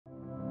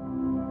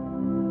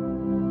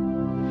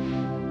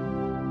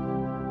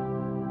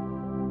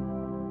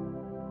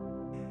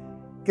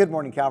Good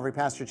morning, Calvary.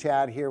 Pastor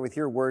Chad here with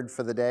your word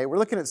for the day. We're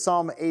looking at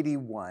Psalm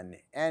 81.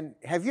 And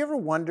have you ever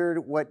wondered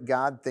what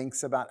God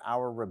thinks about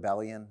our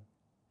rebellion?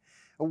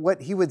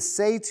 What he would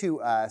say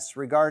to us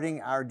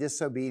regarding our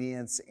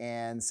disobedience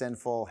and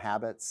sinful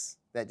habits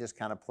that just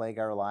kind of plague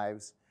our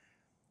lives?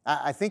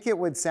 I think it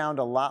would sound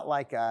a lot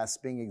like us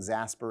being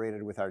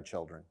exasperated with our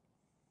children.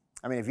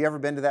 I mean, have you ever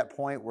been to that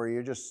point where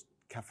you just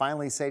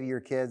finally say to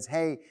your kids,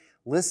 hey,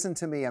 listen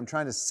to me, I'm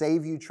trying to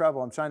save you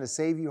trouble, I'm trying to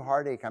save you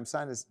heartache, I'm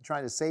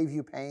trying to save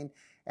you pain,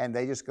 and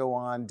they just go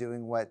on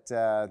doing what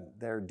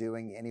they're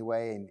doing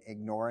anyway and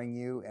ignoring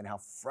you, and how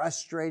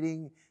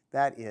frustrating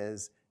that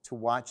is to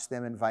watch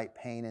them invite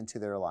pain into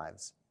their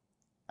lives.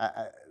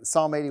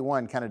 Psalm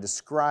 81 kind of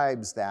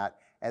describes that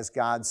as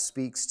God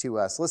speaks to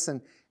us.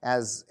 Listen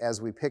as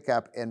we pick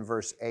up in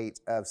verse 8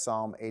 of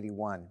Psalm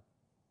 81.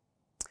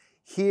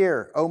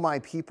 Hear, O my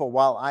people,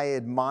 while I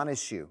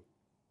admonish you.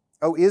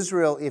 O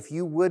Israel, if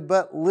you would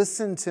but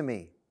listen to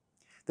me.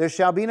 There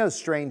shall be no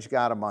strange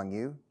God among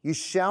you. You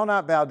shall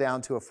not bow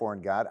down to a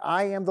foreign God.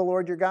 I am the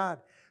Lord your God,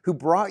 who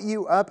brought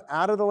you up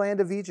out of the land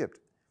of Egypt.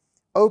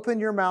 Open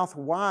your mouth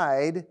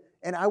wide,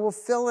 and I will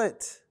fill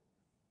it.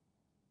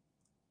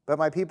 But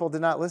my people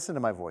did not listen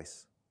to my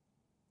voice.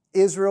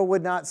 Israel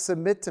would not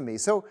submit to me.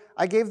 So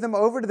I gave them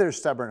over to their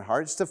stubborn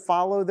hearts to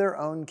follow their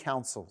own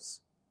counsels.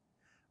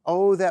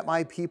 Oh, that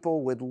my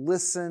people would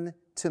listen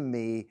to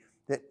me,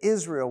 that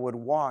Israel would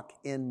walk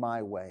in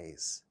my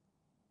ways.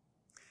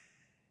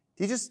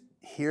 Do you just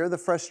hear the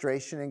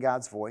frustration in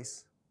God's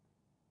voice?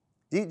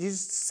 Do you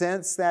just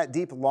sense that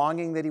deep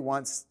longing that he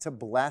wants to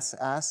bless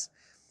us?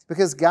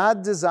 Because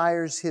God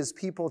desires his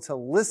people to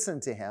listen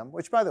to him,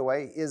 which, by the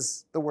way,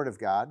 is the Word of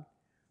God.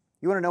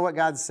 You want to know what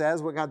God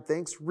says, what God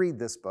thinks? Read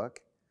this book.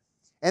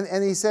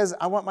 And he says,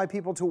 I want my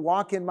people to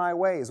walk in my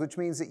ways, which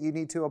means that you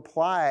need to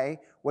apply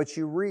what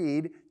you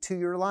read to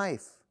your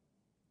life.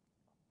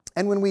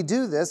 And when we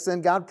do this,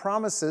 then God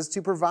promises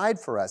to provide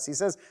for us. He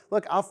says,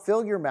 look, I'll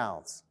fill your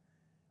mouths.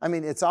 I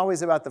mean, it's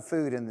always about the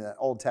food in the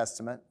Old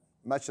Testament,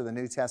 much of the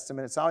New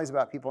Testament. It's always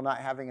about people not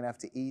having enough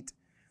to eat,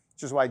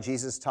 which is why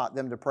Jesus taught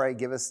them to pray,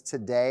 give us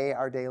today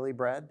our daily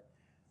bread.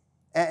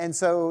 And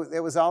so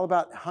it was all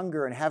about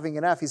hunger and having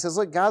enough. He says,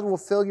 look, God will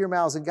fill your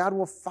mouths and God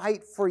will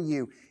fight for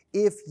you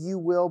if you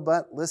will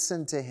but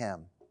listen to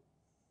him.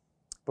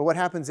 But what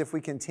happens if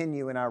we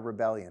continue in our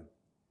rebellion?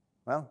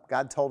 Well,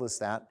 God told us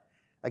that.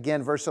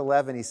 Again, verse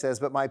 11, he says,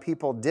 but my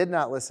people did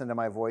not listen to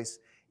my voice.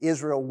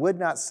 Israel would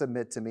not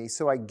submit to me,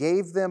 so I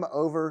gave them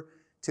over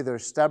to their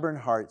stubborn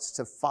hearts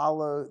to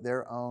follow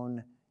their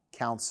own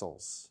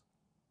counsels.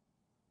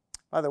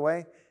 By the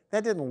way,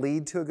 that didn't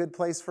lead to a good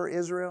place for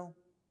Israel.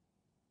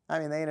 I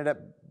mean, they ended up,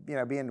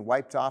 being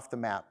wiped off the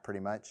map pretty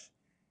much,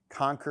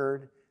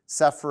 conquered,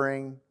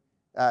 suffering,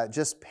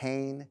 just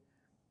pain.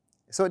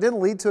 So it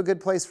didn't lead to a good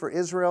place for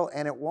Israel,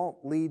 and it won't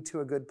lead to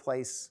a good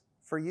place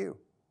for you.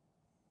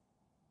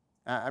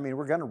 I mean,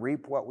 we're going to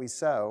reap what we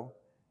sow.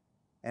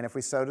 And if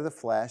we sow to the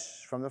flesh,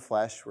 from the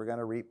flesh, we're going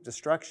to reap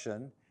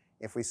destruction.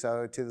 If we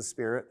sow to the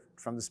Spirit,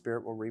 from the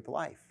Spirit, we'll reap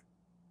life.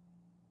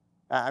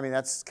 I mean,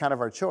 that's kind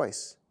of our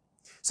choice.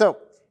 So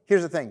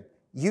here's the thing.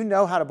 You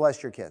know how to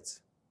bless your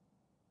kids.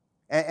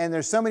 And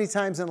there's so many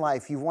times in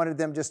life you've wanted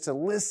them just to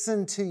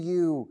listen to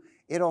you.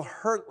 It'll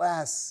hurt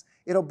less.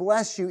 It'll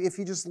bless you if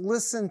you just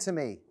listen to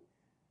me.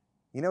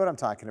 You know what I'm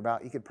talking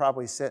about. You could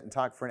probably sit and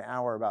talk for an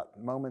hour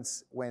about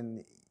moments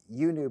when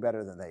you knew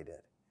better than they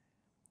did,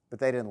 but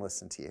they didn't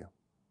listen to you.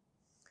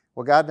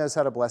 Well, God knows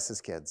how to bless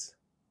his kids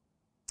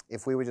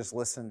if we would just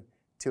listen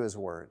to his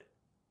word.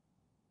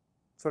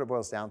 That's what it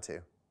boils down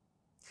to.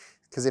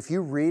 Because if you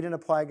read and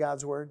apply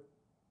God's word,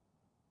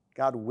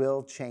 God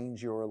will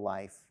change your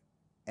life,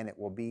 and it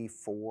will be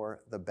for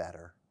the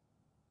better.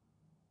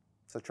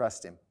 So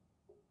trust him.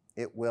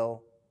 It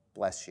will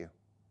bless you.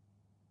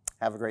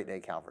 Have a great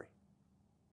day, Calvary.